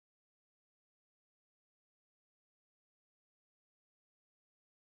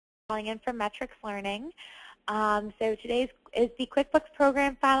calling in from Metrics Learning. So today is the QuickBooks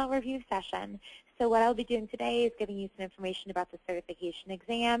program final review session. So what I'll be doing today is giving you some information about the certification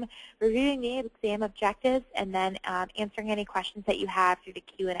exam, reviewing the exam objectives, and then answering any questions that you have through the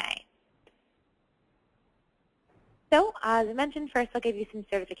Q&A. So as I mentioned, first I'll give you some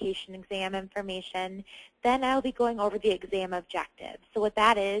certification exam information. Then I'll be going over the exam objectives. So what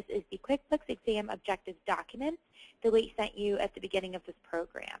that is the QuickBooks exam objectives document that we sent you at the beginning of this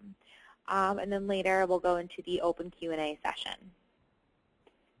program. And then later we'll go into the open Q&A session.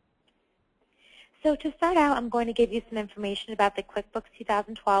 So to start out, I'm going to give you some information about the QuickBooks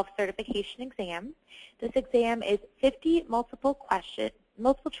 2012 certification exam. This exam is 50 multiple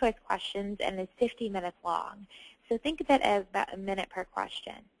choice questions and is 50 minutes long. So think of it as about a minute per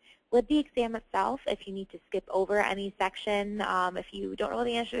question. With the exam itself, if you need to skip over any section, if you don't know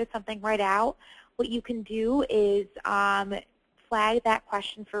the answer to something right out, what you can do is flag that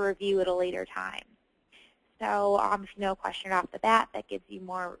question for review at a later time. So if you know a question off the bat, that gives you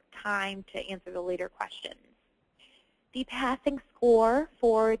more time to answer the later questions. The passing score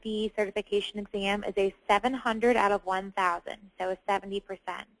for the certification exam is a 700 out of 1,000, so a 70%.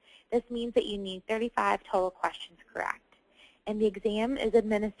 This means that you need 35 total questions correct. And the exam is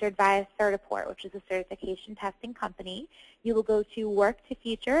administered via Certiport, which is a certification testing company. You will go to Work to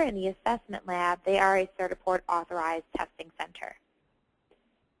Future in the assessment lab. They are a Certiport authorized testing center.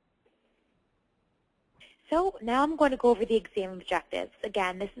 So now I'm going to go over the exam objectives.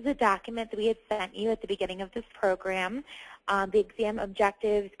 Again, this is a document that we had sent you at the beginning of this program. The exam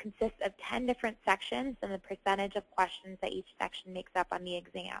objectives consist of 10 different sections and the percentage of questions that each section makes up on the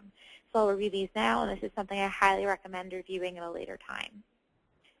exam. So I'll review these now, and this is something I highly recommend reviewing at a later time.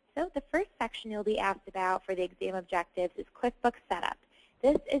 So the first section you'll be asked about for the exam objectives is QuickBooks setup.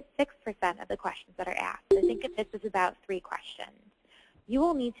 This is 6% of the questions that are asked. So think of this as about 3 questions. You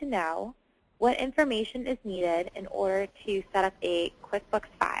will need to know what information is needed in order to set up a QuickBooks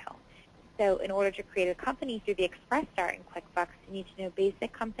file. So in order to create a company through the Express Start in QuickBooks, you need to know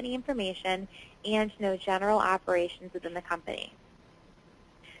basic company information and to know general operations within the company.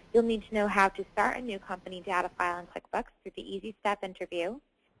 You'll need to know how to start a new company data file in QuickBooks through the Easy Step interview,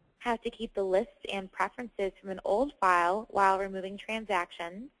 how to keep the lists and preferences from an old file while removing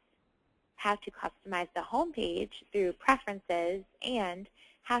transactions, how to customize the home page through preferences, and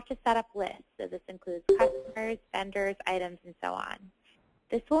how to set up lists. So this includes customers, vendors, items, and so on.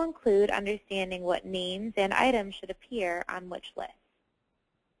 This will include understanding what names and items should appear on which list.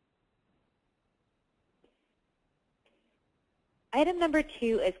 Item number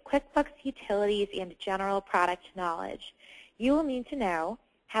 2 is QuickBooks utilities and general product knowledge. You will need to know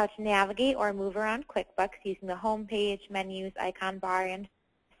how to navigate or move around QuickBooks using the home page, menus, icon bar, and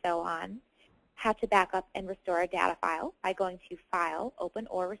so on. How to back up and restore a data file by going to File, Open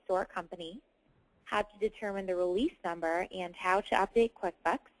or Restore Company, how to determine the release number and how to update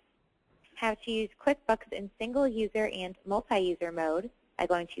QuickBooks, how to use QuickBooks in single user and multi-user mode by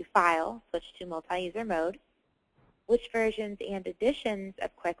going to File, switch to multi-user mode, which versions and editions of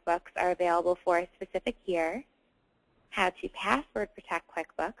QuickBooks are available for a specific year, how to password protect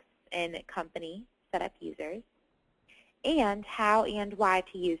QuickBooks in company setup users, and how and why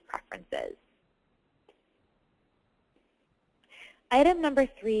to use preferences. Item number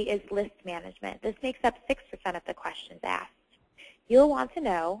 3 is list management. This makes up 6% of the questions asked. You'll want to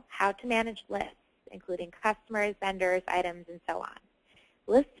know how to manage lists, including customers, vendors, items, and so on.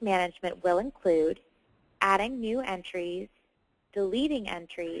 List management will include adding new entries, deleting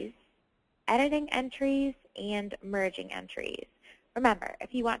entries, editing entries, and merging entries. Remember,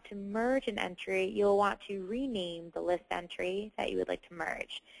 if you want to merge an entry, you'll want to rename the list entry that you would like to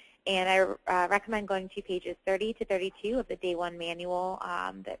merge. And I recommend going to pages 30 to 32 of the Day 1 manual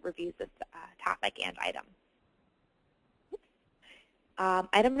that reviews this topic and item.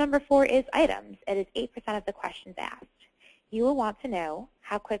 Item number 4 is items. It is 8% of the questions asked. You will want to know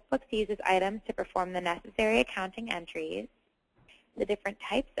how QuickBooks uses items to perform the necessary accounting entries, the different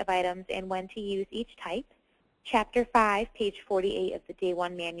types of items and when to use each type. Chapter 5, page 48 of the Day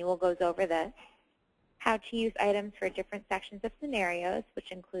 1 manual goes over this. How to use items for different sections of scenarios,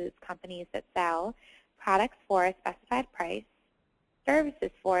 which includes companies that sell products for a specified price,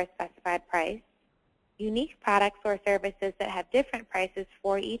 services for a specified price, unique products or services that have different prices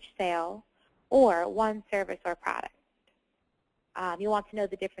for each sale, or one service or product. You'll want to know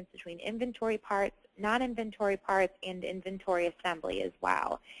the difference between inventory parts, non-inventory parts, and inventory assembly as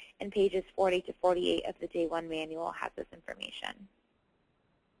well. And pages 40 to 48 of the Day 1 manual has this information.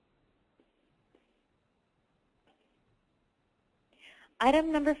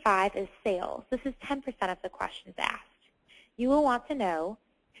 Item number 5 is sales. This is 10% of the questions asked. You will want to know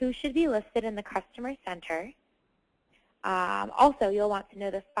who should be listed in the Customer Center. Also, you'll want to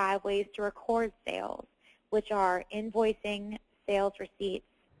know the 5 ways to record sales, which are invoicing, sales receipts,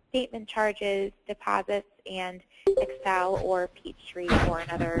 statement charges, deposits, and Excel or Peachtree or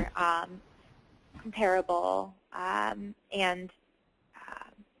another comparable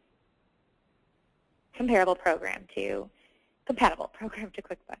compatible program to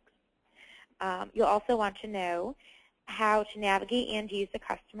QuickBooks. You'll also want to know how to navigate and use the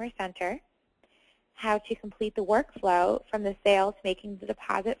Customer Center, how to complete the workflow from the sale to making the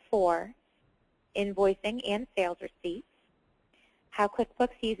deposit for invoicing and sales receipts, how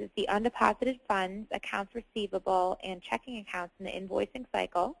QuickBooks uses the undeposited funds, accounts receivable, and checking accounts in the invoicing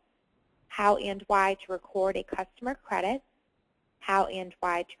cycle, how and why to record a customer credit, how and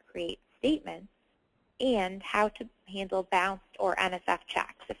why to create statements, and how to handle bounced or NSF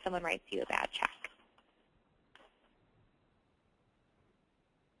checks if someone writes you a bad check.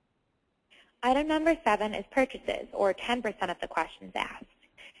 Item number 7 is purchases, or 10% of the questions asked.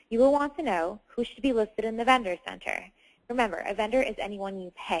 You will want to know who should be listed in the vendor center. Remember, a vendor is anyone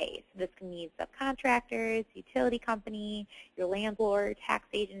you pay. So this can mean subcontractors, utility company, your landlord, tax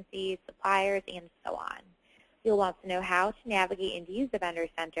agencies, suppliers, and so on. You'll want to know how to navigate and use the vendor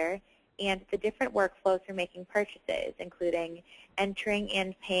center and the different workflows for making purchases, including entering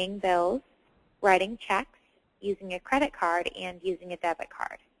and paying bills, writing checks, using a credit card, and using a debit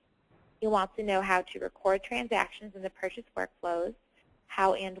card. You'll want to know how to record transactions in the purchase workflows,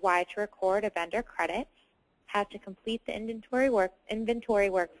 how and why to record a vendor credit, how to complete the inventory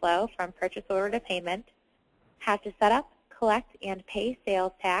workflow from purchase order to payment, how to set up, collect, and pay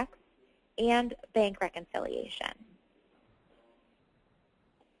sales tax, and bank reconciliation.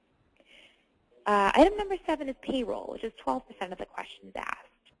 Item number 7 is payroll, which is 12% of the questions asked.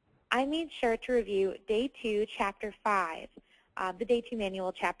 I made sure to review Day 2, Chapter 5, the Day 2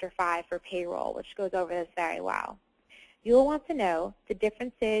 Manual, Chapter 5 for payroll, which goes over this very well. You will want to know the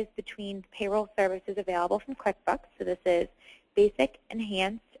differences between payroll services available from QuickBooks. So this is basic,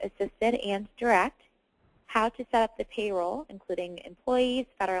 enhanced, assisted, and direct. How to set up the payroll, including employees,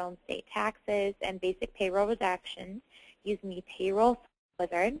 federal and state taxes, and basic payroll deductions using the payroll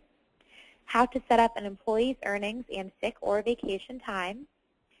wizard. How to set up an employee's earnings and sick or vacation time.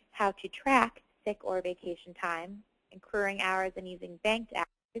 How to track sick or vacation time, accruing hours and using banked hours.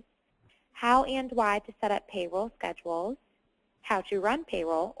 How and why to set up payroll schedules, how to run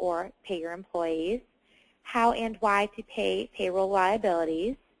payroll or pay your employees, how and why to pay payroll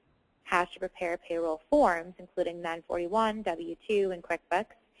liabilities, how to prepare payroll forms, including 941, W-2, and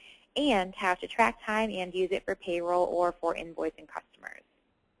QuickBooks, and how to track time and use it for payroll or for invoicing customers.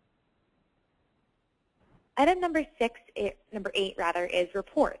 Item number 8 is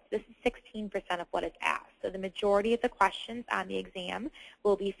reports. This is 16% of what is asked. So the majority of the questions on the exam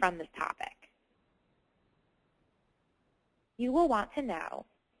will be from this topic. You will want to know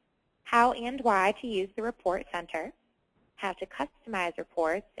how and why to use the report center, how to customize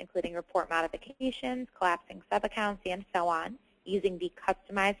reports, including report modifications, collapsing sub-accounts, and so on, using the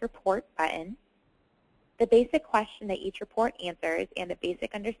Customize Report button, the basic question that each report answers and the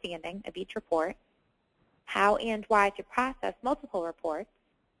basic understanding of each report, how and why to process multiple reports,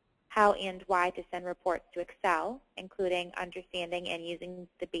 how and why to send reports to Excel, including understanding and using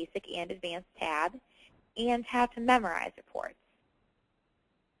the basic and advanced tab, and how to memorize reports.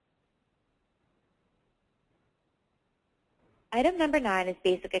 Item number 9 is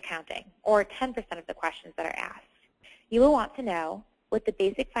basic accounting, or 10% of the questions that are asked. You will want to know what the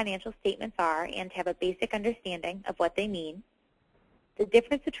basic financial statements are and have a basic understanding of what they mean, the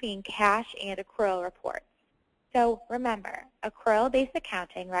difference between cash and accrual reports. So remember, accrual-based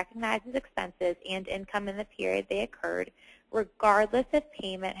accounting recognizes expenses and income in the period they occurred, regardless if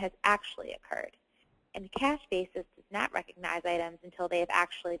payment has actually occurred. And cash basis does not recognize items until they have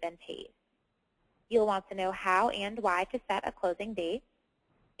actually been paid. You'll want to know how and why to set a closing date,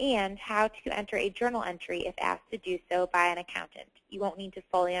 and how to enter a journal entry if asked to do so by an accountant. You won't need to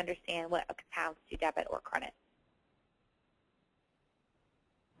fully understand what accounts do debit or credit.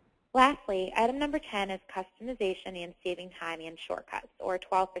 Lastly, item number 10 is customization and saving time and shortcuts, or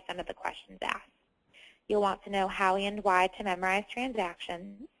 12% of the questions asked. You'll want to know how and why to memorize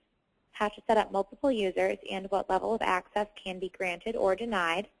transactions, how to set up multiple users and what level of access can be granted or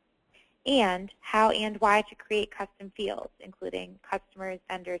denied, and how and why to create custom fields, including customers,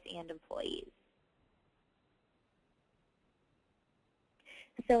 vendors, and employees.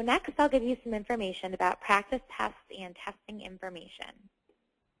 So next, I'll give you some information about practice tests and testing information.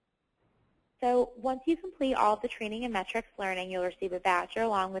 So once you complete all of the training and metrics learning, you'll receive a voucher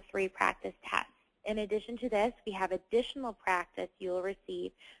along with 3 practice tests. In addition to this, we have additional practice you will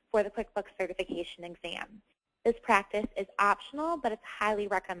receive for the QuickBooks certification exam. This practice is optional, but it's highly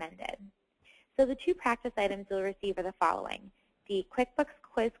recommended. So the 2 practice items you'll receive are the following: the QuickBooks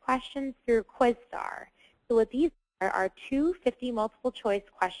quiz questions through QuizStar. So what these are 2 50 multiple choice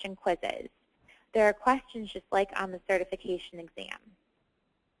question quizzes. There are questions just like on the certification exam.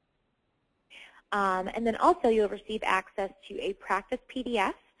 And then also you'll receive access to a practice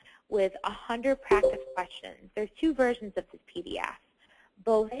PDF with 100 practice questions. There's 2 versions of this PDF.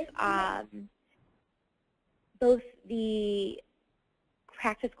 Both the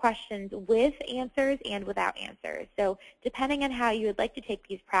practice questions with answers and without answers. So depending on how you would like to take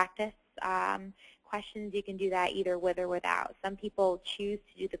these practice questions, you can do that either with or without. Some people choose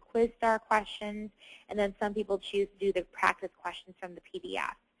to do the QuizStar questions, and then some people choose to do the practice questions from the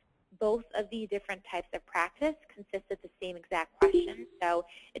PDF. Both of the different types of practice consist of the same exact question, so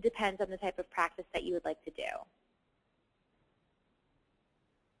it depends on the type of practice that you would like to do.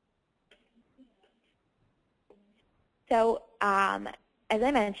 So as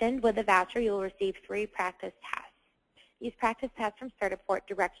I mentioned, with the voucher, you will receive 3 practice tests. These practice tests from Certiport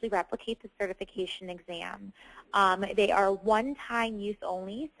directly replicate the certification exam. They are one-time use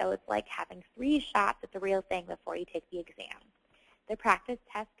only, so it's like having 3 shots at the real thing before you take the exam. The practice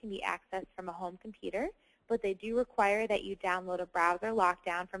tests can be accessed from a home computer, but they do require that you download a browser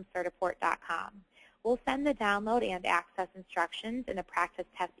lockdown from Certiport.com. We'll send the download and access instructions in a practice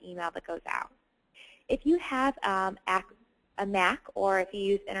test email that goes out. If you have a Mac or if you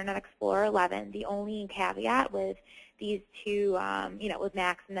use Internet Explorer 11, the only caveat with these 2, with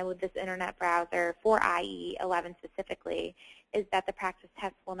Macs and then with this Internet browser for IE 11 specifically, is that the practice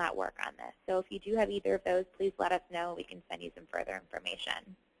tests will not work on this. So if you do have either of those, please let us know. We can send you some further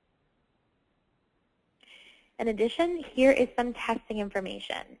information. In addition, here is some testing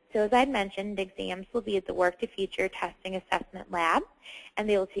information. So as I mentioned, exams will be at the Work to Future Testing Assessment Lab, and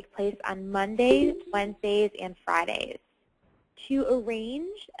they will take place on Mondays, Wednesdays, and Fridays. To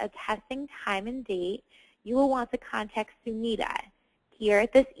arrange a testing time and date, you will want to contact Sunita here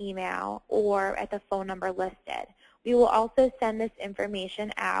at this email or at the phone number listed. We will also send this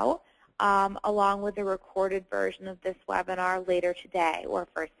information out along with the recorded version of this webinar later today or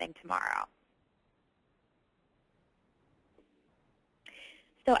first thing tomorrow.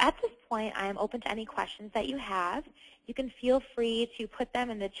 So at this point, I am open to any questions that you have. You can feel free to put them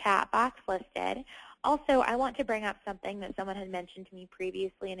in the chat box listed. Also, I want to bring up something that someone had mentioned to me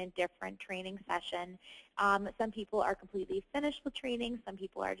previously in a different training session. Some people are completely finished with training. Some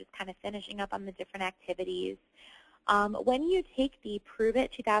people are just kind of finishing up on the different activities. When you take the Prove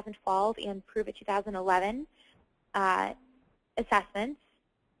It 2012 and Prove It 2011 assessments,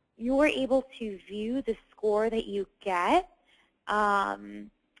 you are able to view the score that you get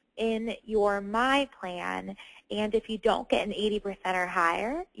in your My Plan, and if you don't get an 80% or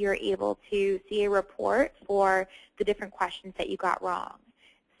higher, you're able to see a report for the different questions that you got wrong.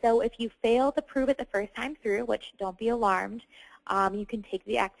 So if you fail to prove it the first time through, which don't be alarmed, you can take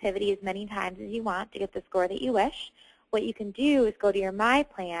the activity as many times as you want to get the score that you wish. What you can do is go to your My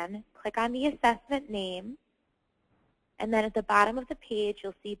Plan, click on the assessment name, and then at the bottom of the page,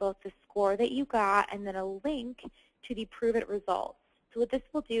 you'll see both the score that you got and then a link to the Prove It results. So what this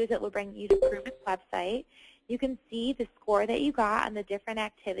will do is it will bring you to Prove It's website. You can see the score that you got on the different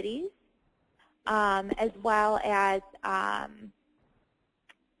activities, as well as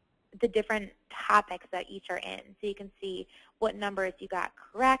the different topics that each are in. So you can see what numbers you got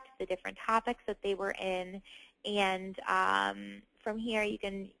correct, the different topics that they were in, and from here you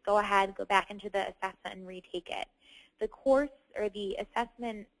can go ahead, go back into the assessment and retake it. The course or the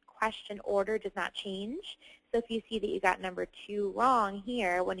assessment question order does not change. So if you see that you got number 2 wrong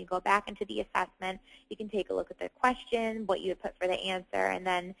here, when you go back into the assessment, you can take a look at the question, what you would put for the answer, and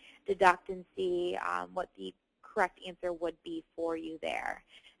then deduct and see what the correct answer would be for you there.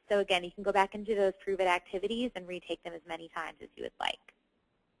 So again, you can go back into those Prove It activities and retake them as many times as you would like.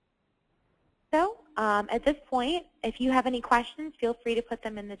 So at this point, if you have any questions, feel free to put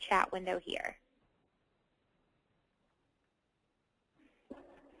them in the chat window here.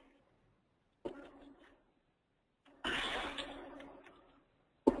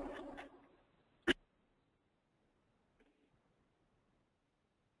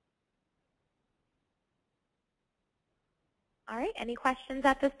 All right, any questions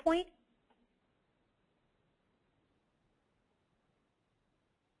at this point?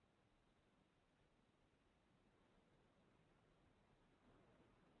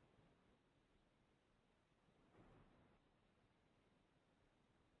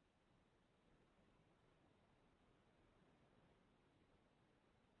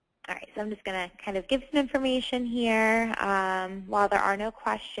 All right, so I'm just going to kind of give some information here while there are no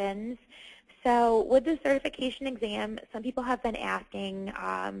questions. So with the certification exam, some people have been asking,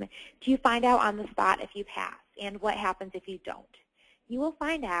 do you find out on the spot if you pass, and what happens if you don't? You will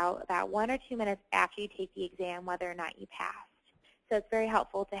find out about 1 or 2 minutes after you take the exam whether or not you passed. So it's very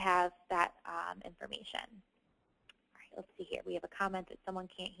helpful to have that information. All right, let's see here. We have a comment that someone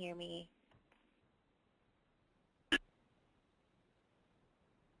can't hear me.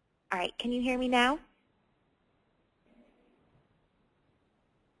 All right, can you hear me now?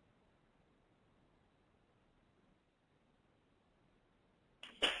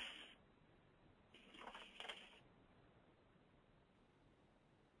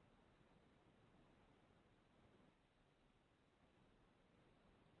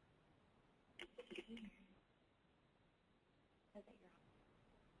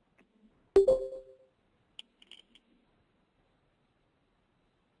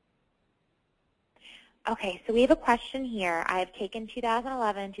 Okay, so we have a question here. I've taken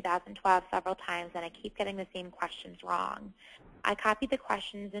 2011, 2012 several times, and I keep getting the same questions wrong. I copied the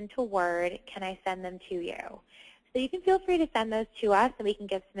questions into Word. Can I send them to you? So you can feel free to send those to us, and we can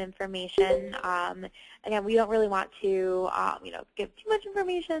give some information. Again, we don't really want to, give too much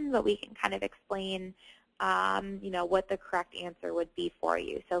information, but we can kind of explain, what the correct answer would be for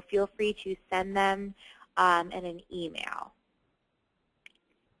you. So feel free to send them in an email.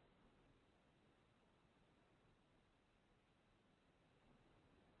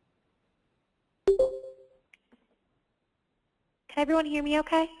 Can everyone hear me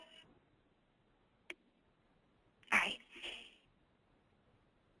okay? All right.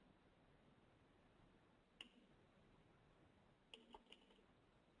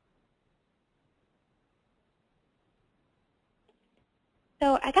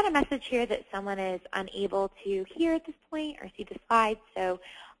 So I got a message here that someone is unable to hear at this point or see the slides. So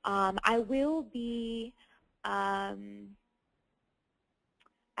I will be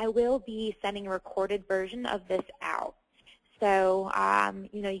sending a recorded version of this out. So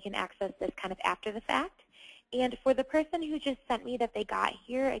you can access this kind of after the fact. And for the person who just sent me that they got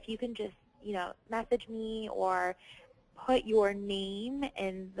here, if you can just message me or put your name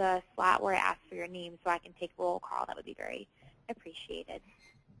in the slot where it asks for your name so I can take roll call, that would be very appreciated.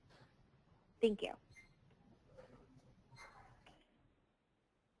 Thank you.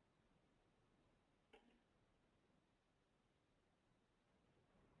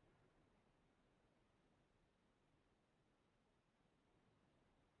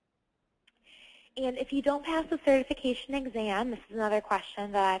 And if you don't pass the certification exam, this is another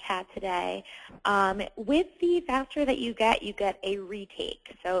question that I've had today, with the voucher that you get a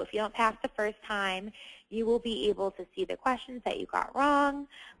retake. So if you don't pass the first time, you will be able to see the questions that you got wrong,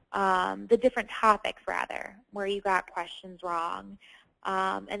 the different topics, rather, where you got questions wrong.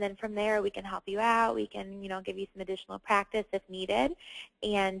 And then from there, we can help you out. We can, give you some additional practice if needed.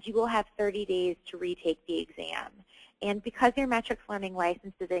 And you will have 30 days to retake the exam. And because your metrics learning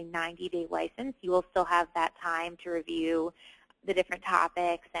license is a 90-day license, you will still have that time to review the different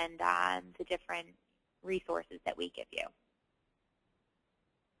topics and the different resources that we give you.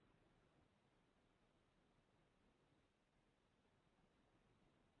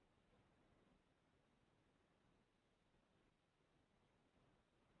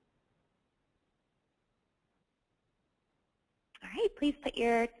 All right, please put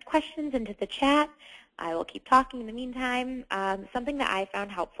your questions into the chat. I will keep talking in the meantime. Something that I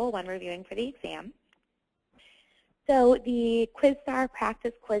found helpful when reviewing for the exam. So the QuizStar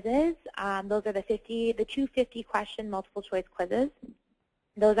practice quizzes, those are the 250 question multiple choice quizzes.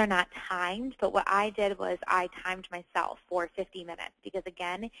 Those are not timed, but what I did was I timed myself for 50 minutes because,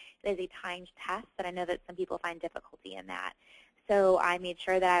 again, it is a timed test, but I know that some people find difficulty in that. So I made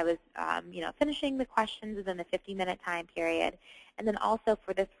sure that I was, finishing the questions within the 50-minute time period. And then also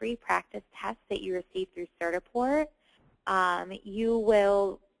for the 3 practice tests that you receive through Certiport, you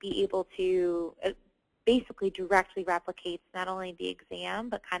will be able to basically directly replicate not only the exam,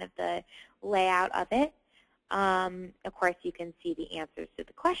 but kind of the layout of it. Of course, you can see the answers to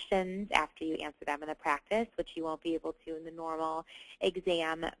the questions after you answer them in the practice, which you won't be able to in the normal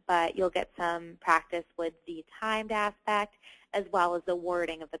exam, but you'll get some practice with the timed aspect as well as the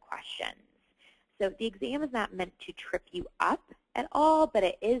wording of the questions. So the exam is not meant to trip you up at all, but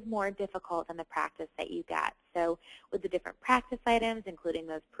it is more difficult than the practice that you get. So with the different practice items, including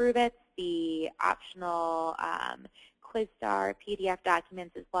those prove-its, the optional QuizStar PDF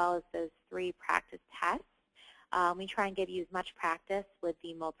documents, as well as those 3 practice tests, we try and give you as much practice with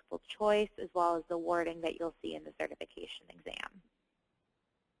the multiple choice as well as the wording that you'll see in the certification exam.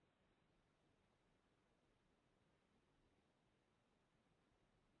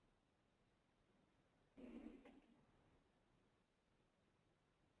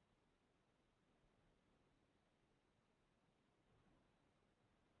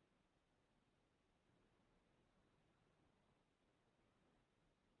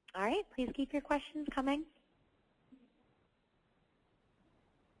 All right, please keep your questions coming.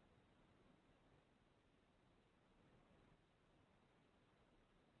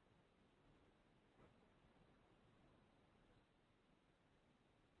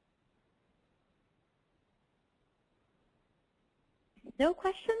 No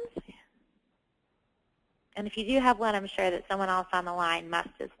questions? And if you do have one, I'm sure that someone else on the line must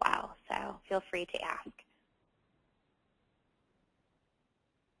as well, so feel free to ask.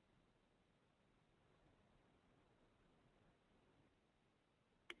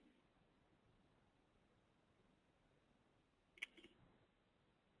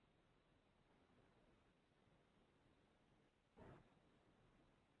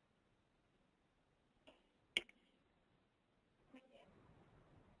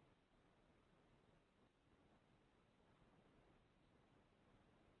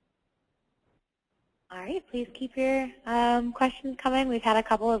 All right, please keep your questions coming. We've had a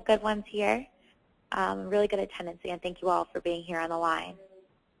couple of good ones here. Really good attendance, and thank you all for being here on the line.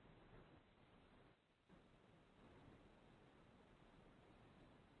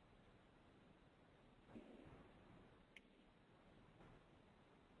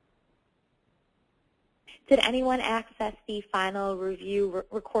 Did anyone access the final review,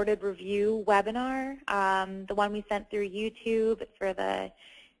 recorded review webinar, the one we sent through YouTube for the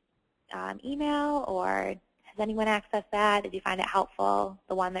email, or has anyone accessed that? Did you find it helpful,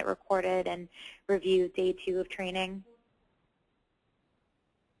 the one that recorded and reviewed day 2 of training?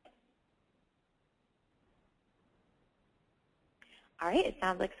 All right, it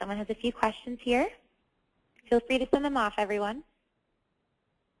sounds like someone has a few questions here. Feel free to send them off, everyone.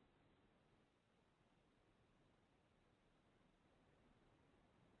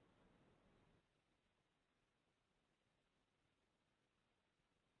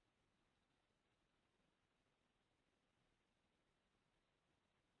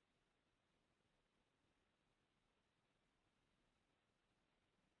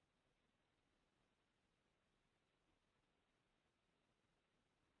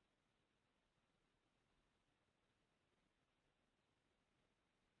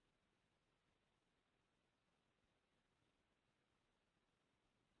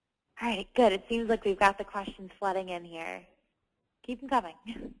 All right, good. It seems like we've got the questions flooding in here. Keep them coming.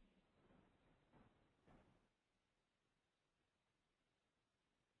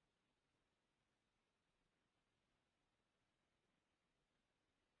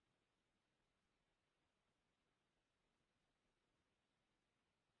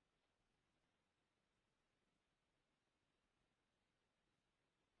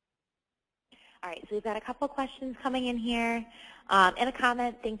 All right, so we've got a couple of questions coming in here. In a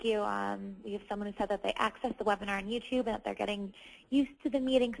comment, thank you. We have someone who said that they accessed the webinar on YouTube and that they're getting used to the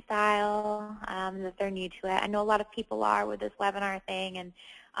meeting style, and that they're new to it. I know a lot of people are with this webinar thing, and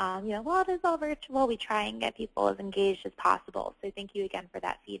while it is all virtual, we try and get people as engaged as possible. So thank you again for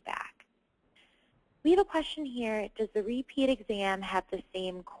that feedback. We have a question here. Does the repeat exam have the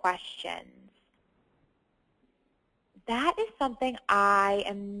same questions? That is something I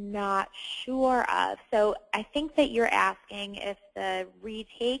am not sure of. So I think that you're asking if the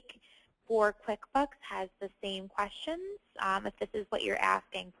retake for QuickBooks has the same questions. If this is what you're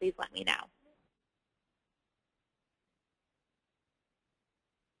asking, please let me know.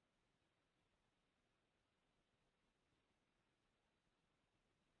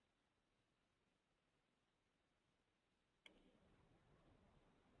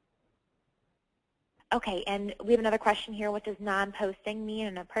 Okay, and we have another question here. What does non-posting mean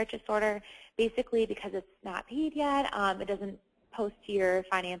in a purchase order? Basically, because it's not paid yet, it doesn't post to your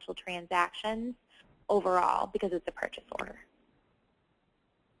financial transactions overall because it's a purchase order.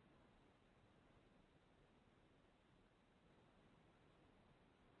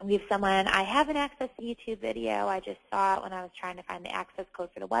 We have someone, I haven't accessed the YouTube video. I just saw it when I was trying to find the access code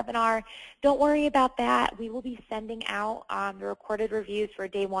for the webinar. Don't worry about that. We will be sending out the recorded reviews for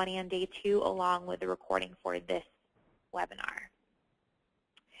day 1 and day 2 along with the recording for this webinar.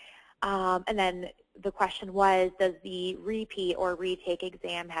 And then the question was, does the repeat or retake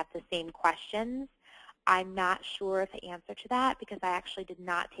exam have the same questions? I'm not sure of the answer to that because I actually did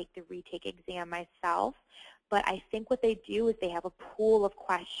not take the retake exam myself. But I think what they do is they have a pool of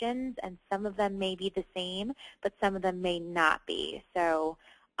questions, and some of them may be the same, but some of them may not be. So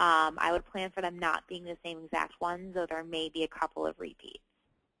I would plan for them not being the same exact ones, though there may be a couple of repeats.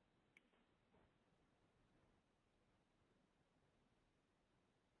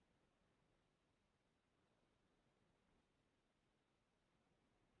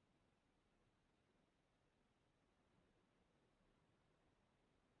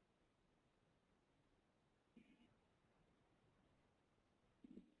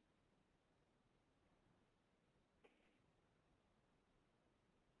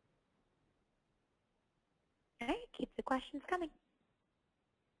 questions coming.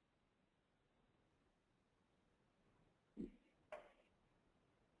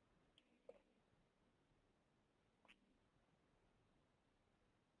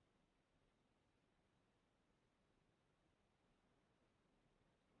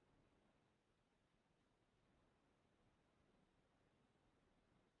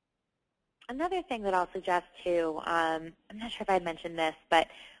 Another thing that I'll suggest too, I'm not sure if I had mentioned this, but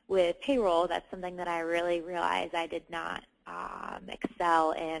with payroll, that's something that I really realized I did not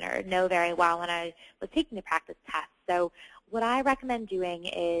excel in or know very well when I was taking the practice test. So what I recommend doing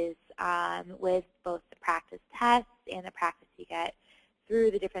is with both the practice tests and the practice you get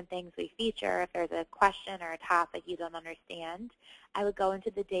through the different things we feature, if there's a question or a topic you don't understand, I would go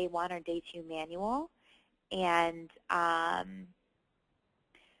into the day 1 or day 2 manual and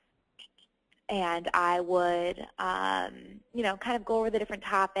I would, kind of go over the different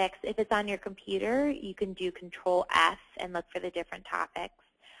topics. If it's on your computer, you can do Control F and look for the different topics.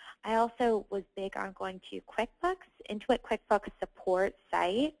 I also was big on going to QuickBooks, Intuit QuickBooks support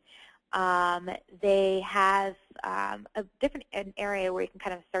site. They have an area where you can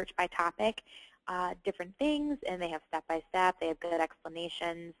kind of search by topic, different things, and they have step-by-step. They have good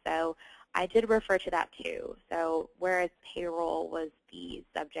explanations. So I did refer to that too. So whereas payroll was the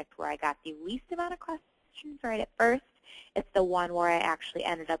subject where I got the least amount of questions right at first, it's the one where I actually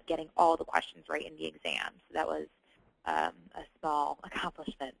ended up getting all the questions right in the exam. So that was a small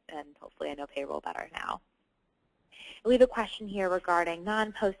accomplishment, and hopefully I know payroll better now. We have a question here regarding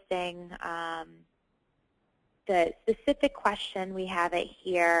non-posting. The specific question we have it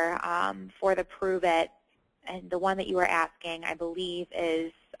here for the Prove It, and the one that you were asking, I believe,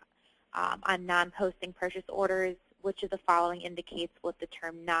 is on non-posting purchase orders. Which of the following indicates what the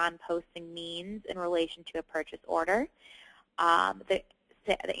term non-posting means in relation to a purchase order? The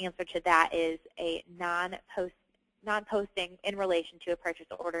answer to that is a non-posting in relation to a purchase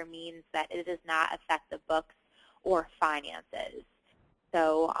order means that it does not affect the books or finances.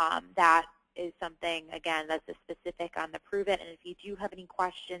 So that is something, again, that's a specific on the Prove It. And if you do have any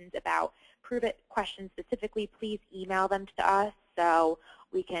questions about Prove It questions specifically, please email them to us so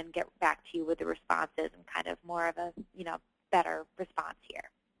we can get back to you with the responses and kind of more of a better response here.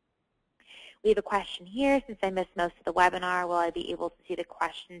 We have a question here. Since I missed most of the webinar, will I be able to see the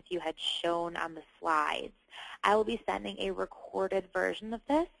questions you had shown on the slides? I will be sending a recorded version of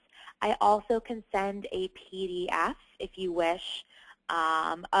this. I also can send a PDF, if you wish,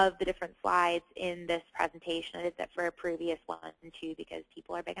 of the different slides in this presentation. I did that for a previous one too because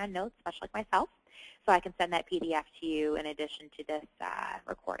people are big on notes, much like myself. So I can send that PDF to you in addition to this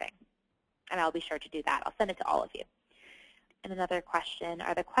recording. And I'll be sure to do that. I'll send it to all of you. And another question,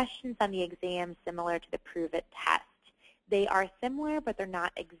 are the questions on the exam similar to the Prove It test? They are similar, but they're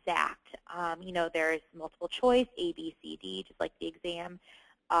not exact. There's multiple choice, A, B, C, D, just like the exam.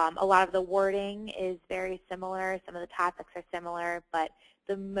 A lot of the wording is very similar. Some of the topics are similar, but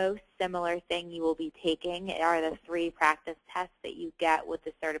the most similar thing you will be taking are the 3 practice tests that you get with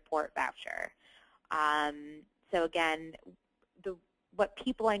the Certiport voucher. So again, what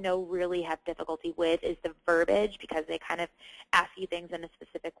people I know really have difficulty with is the verbiage because they kind of ask you things in a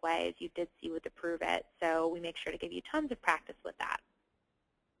specific way, as you did see with the Prove It. So we make sure to give you tons of practice with that.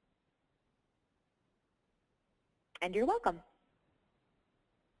 And you're welcome.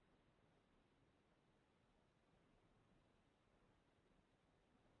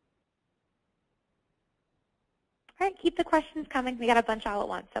 All right, keep the questions coming. We got a bunch all at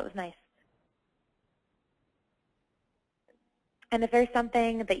once. That was nice. And if there's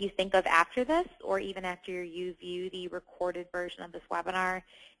something that you think of after this, or even after you view the recorded version of this webinar,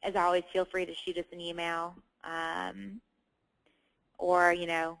 as always, feel free to shoot us an email or,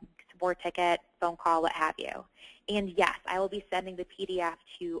 support ticket, phone call, what have you. And yes, I will be sending the PDF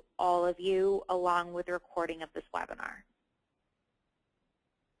to all of you along with the recording of this webinar.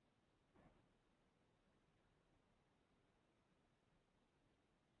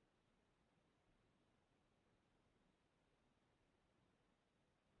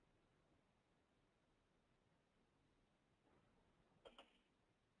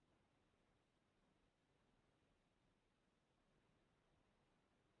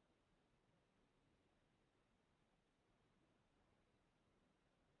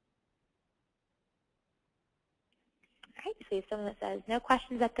 All right, so we have someone that says no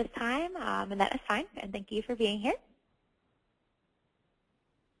questions at this time, and that is fine, and thank you for being here.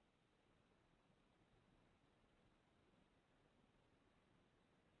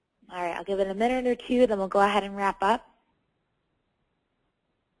 All right, I'll give it a minute or two, then we'll go ahead and wrap up.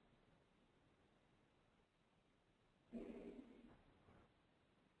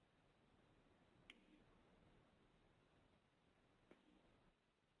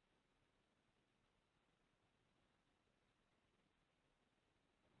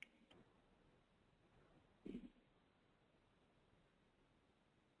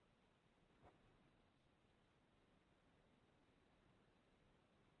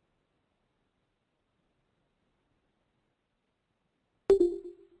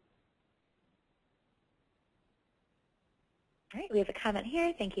 All right, we have a comment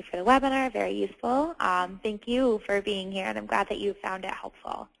here. Thank you for the webinar. Very useful. Thank you for being here, and I'm glad that you found it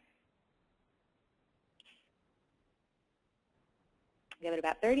helpful. Give it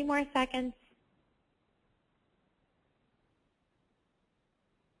about 30 more seconds.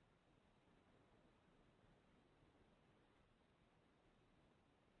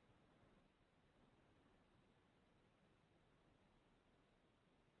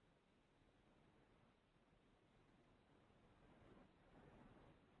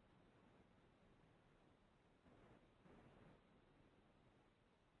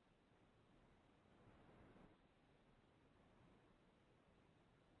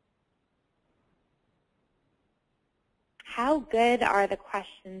 How good are the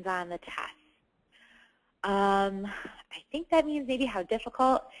questions on the test? I think that means maybe how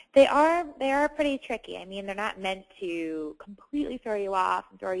difficult. They are pretty tricky. I mean, they're not meant to completely throw you off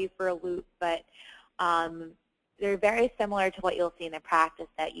and throw you for a loop, but they're very similar to what you'll see in the practice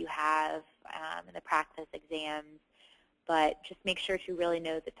that you have in the practice exams, but just make sure to really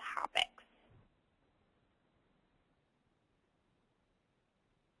know the topics.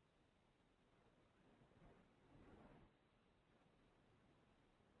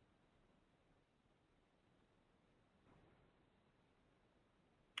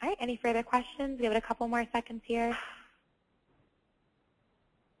 All right, any further questions? Give it a couple more seconds here.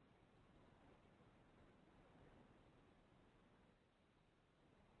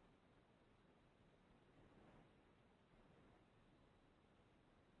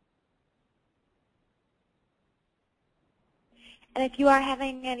 And if you are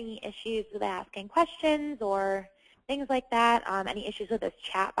having any issues with asking questions or things like that, any issues with this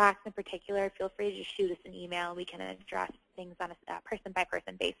chat box in particular, feel free to just shoot us an email and we can address things on a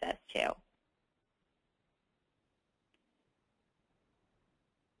person-by-person basis too.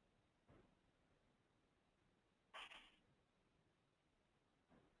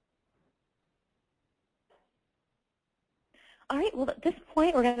 All right, well, at this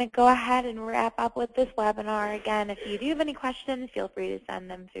point, we're going to go ahead and wrap up with this webinar. Again, if you do have any questions, feel free to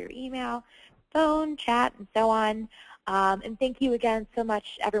send them through email, phone, chat, and so on. And thank you again so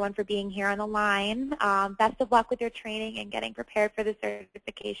much, everyone, for being here on the line. Best of luck with your training and getting prepared for the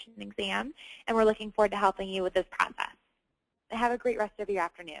certification exam. And we're looking forward to helping you with this process. Have a great rest of your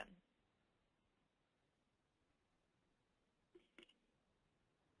afternoon.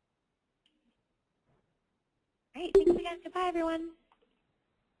 All right, thanks again. Goodbye, everyone.